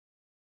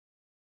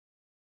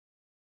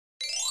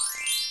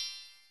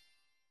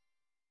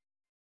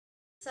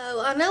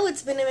So, I know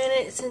it's been a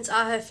minute since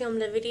I have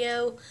filmed a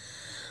video.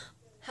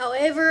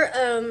 However,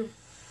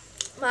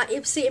 my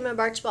Ipsy and my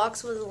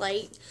Birchbox was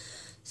late.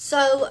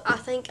 So, I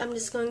think I'm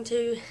just going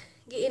to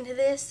get into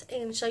this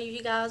and show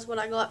you guys what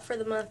I got for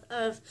the month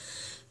of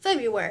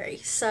February.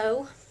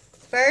 So,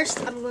 first,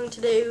 I'm going to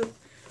do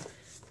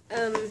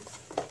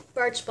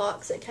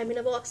Birchbox. It came in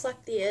a box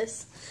like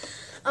this.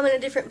 I'm in a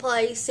different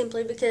place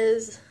simply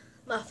because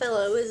my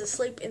fellow is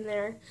asleep in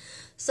there.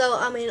 So,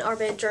 I'm in our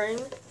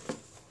bedroom.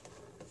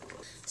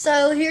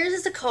 So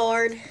here's the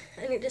card,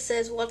 and it just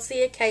says, "What's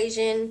the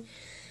occasion?"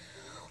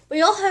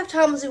 We all have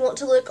times we want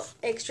to look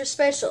extra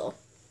special,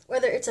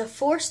 whether it's a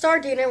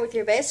 4-star dinner with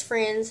your best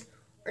friends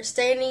or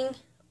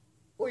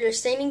your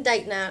standing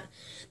date night.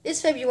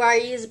 This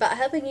February is about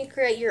helping you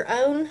create your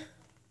own,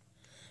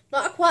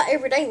 not quite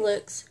everyday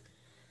looks,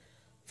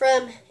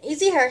 from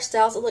easy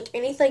hairstyles that look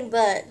anything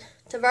but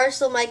to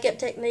versatile makeup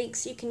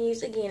techniques you can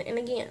use again and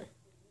again.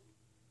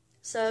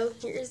 So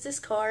here's this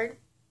card.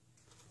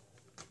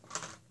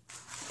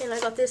 And I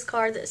got this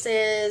card that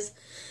says,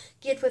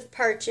 "Gift with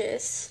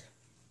purchase."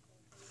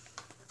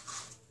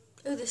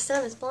 Ooh, the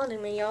sun is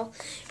blinding me, y'all.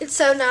 It's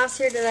so nice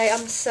here today.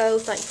 I'm so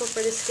thankful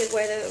for this good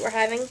weather that we're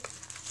having.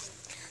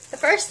 The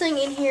first thing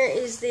in here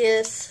is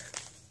this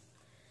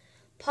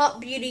Pop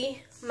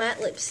Beauty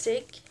matte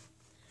lipstick.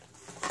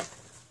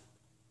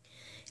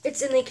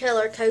 It's in the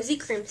color Cozy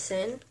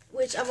Crimson,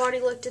 which I've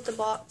already looked at the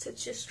box.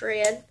 It's just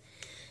red.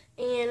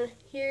 And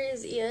here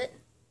is it.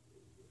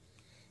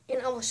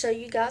 And I will show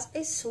you guys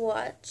a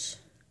swatch.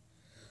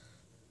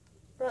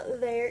 Right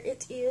there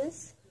it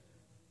is.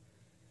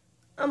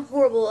 I'm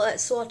horrible at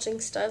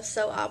swatching stuff,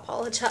 so I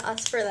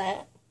apologize for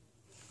that.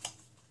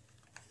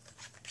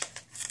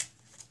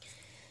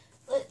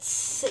 Let's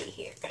see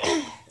here.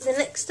 The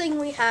next thing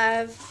we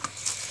have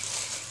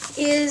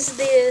is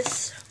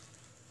this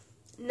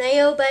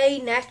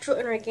Naobay Natural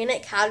and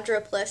Organic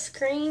Hydra Plus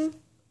Cream.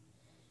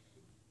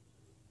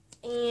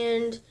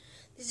 And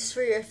this is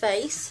for your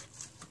face.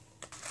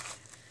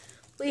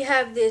 We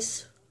have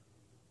this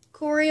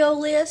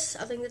Coriolis,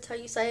 I think that's how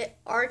you say it,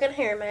 argan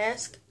hair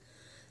mask.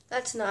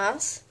 That's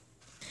nice.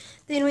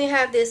 Then we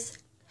have this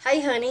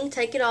Hey Honey,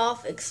 Take It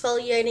Off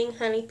Exfoliating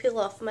Honey Peel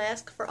Off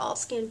Mask for all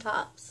skin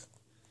types.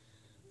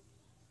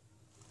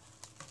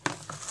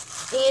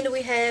 And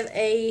we have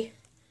a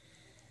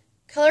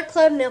Color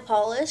Club nail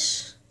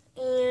polish,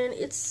 and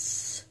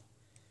it's,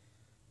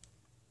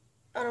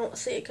 I don't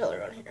see a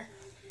color on here.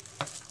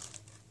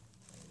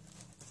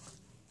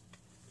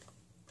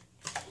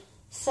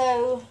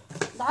 So,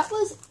 that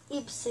was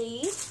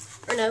Ipsy,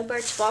 or no,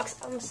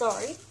 Birchbox, I'm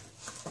sorry.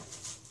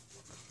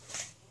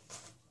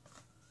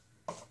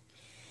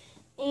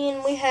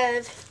 And we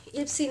have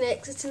Ipsy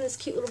next. It's in this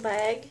cute little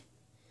bag.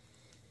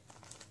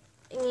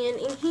 And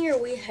in here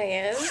we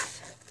have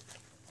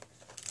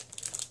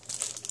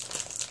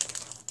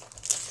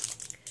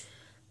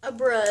a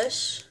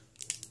brush.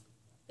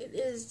 It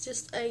is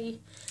just a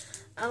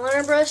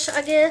eyeliner brush,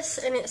 I guess,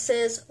 and it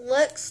says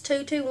Luxe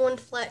 221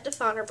 Flat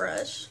Definer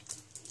Brush.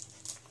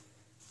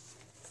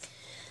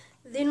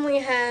 Then we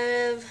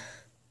have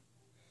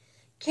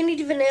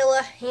Candied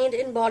Vanilla Hand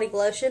and Body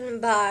Lotion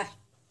by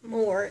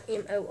More,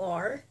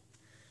 M-O-R.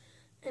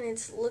 And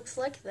it looks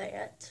like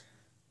that.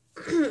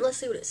 Let's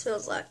see what it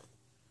smells like.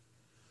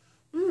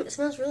 It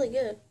smells really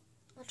good.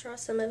 I'll try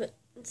some of it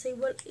and see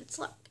what it's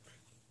like.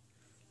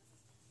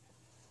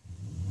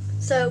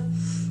 So,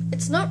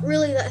 it's not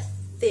really that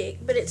thick,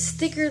 but it's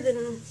thicker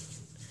than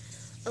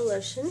a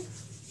lotion.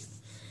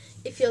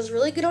 It feels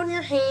really good on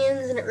your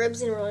hands, and it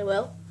rubs in really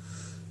well.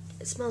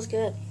 It smells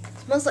good. It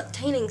smells like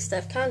tanning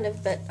stuff, kind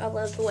of, but I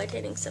love the way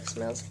tanning stuff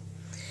smells.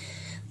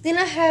 Then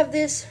I have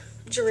this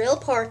Jarrell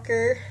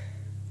Parker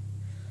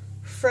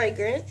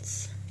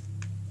fragrance.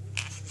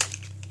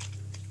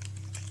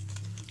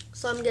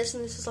 So I'm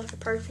guessing this is like a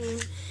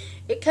perfume.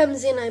 It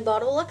comes in a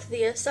bottle like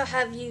this. I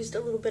have used a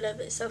little bit of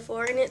it so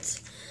far, and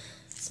it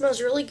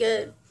smells really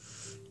good.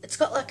 It's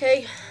got like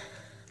a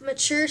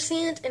mature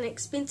scent and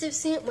expensive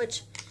scent,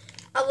 which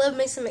I love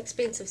me some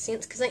expensive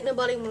scents because ain't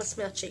nobody want to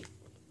smell cheap.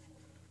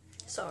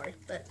 Sorry,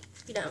 but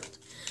you don't.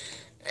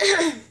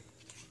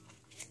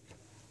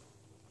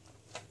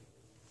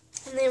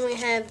 And then we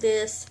have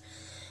this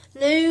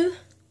new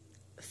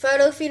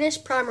Photo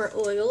Finish Primer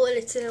Oil, and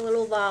it's in a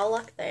little vial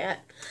like that.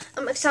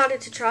 I'm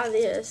excited to try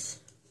this.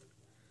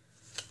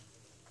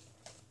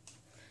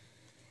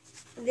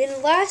 And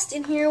then last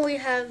in here we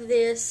have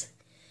this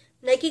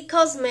Naked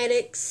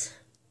Cosmetics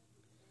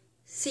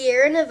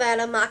Sierra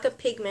Nevada Mica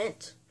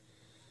Pigment.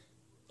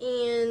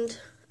 And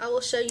I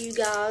will show you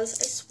guys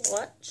a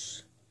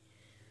swatch.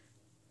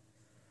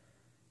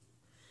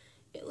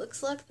 It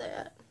looks like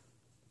that.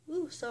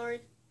 Ooh,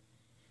 sorry.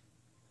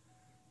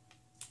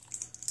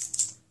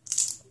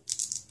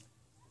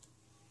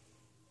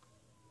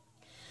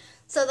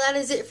 So that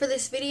is it for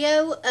this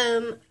video.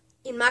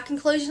 In my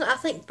conclusion, I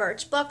think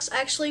Birchbox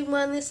actually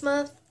won this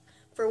month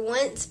for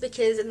once,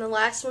 because in the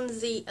last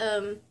one's the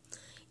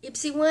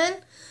Ipsy one.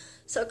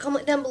 So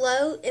comment down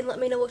below and let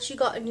me know what you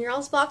got in your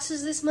all's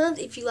boxes this month.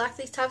 If you like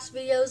these types of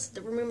videos,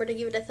 remember to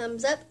give it a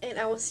thumbs up, and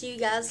I will see you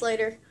guys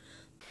later.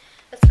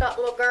 It's got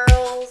little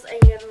girls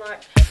and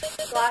like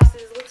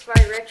glasses. Looks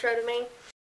very retro to me.